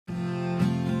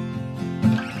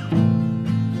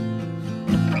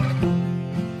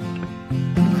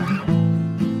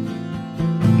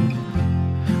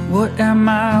What am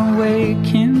I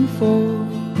waking for?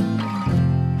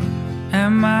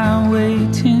 Am I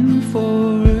waiting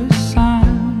for a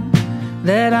sign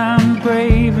that I'm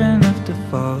brave enough to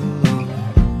follow?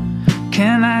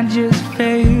 Can I just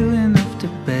fail enough to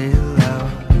bail out?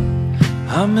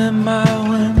 I'm in my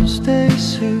Wednesday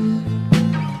suit.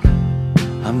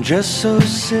 I'm just so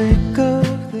sick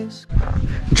of this.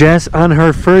 Jess on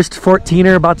her first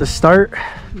 14er about to start.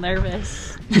 Nervous.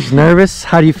 She's nervous.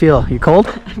 How do you feel? You cold?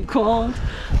 I'm cold.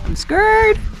 I'm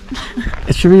scared.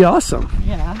 It should be awesome.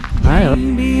 Yeah. All right.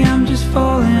 Maybe I'm just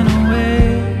falling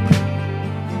away,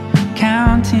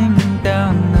 counting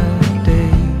down the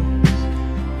days,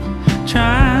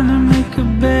 trying to make a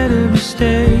better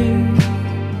mistake.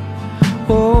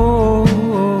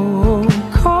 Oh,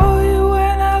 call you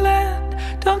when I land.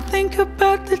 Don't think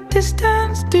about the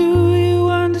distance. Do you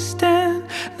understand?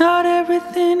 Not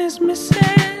everything is missing.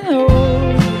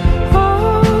 Oh,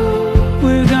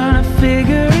 we're gonna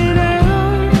figure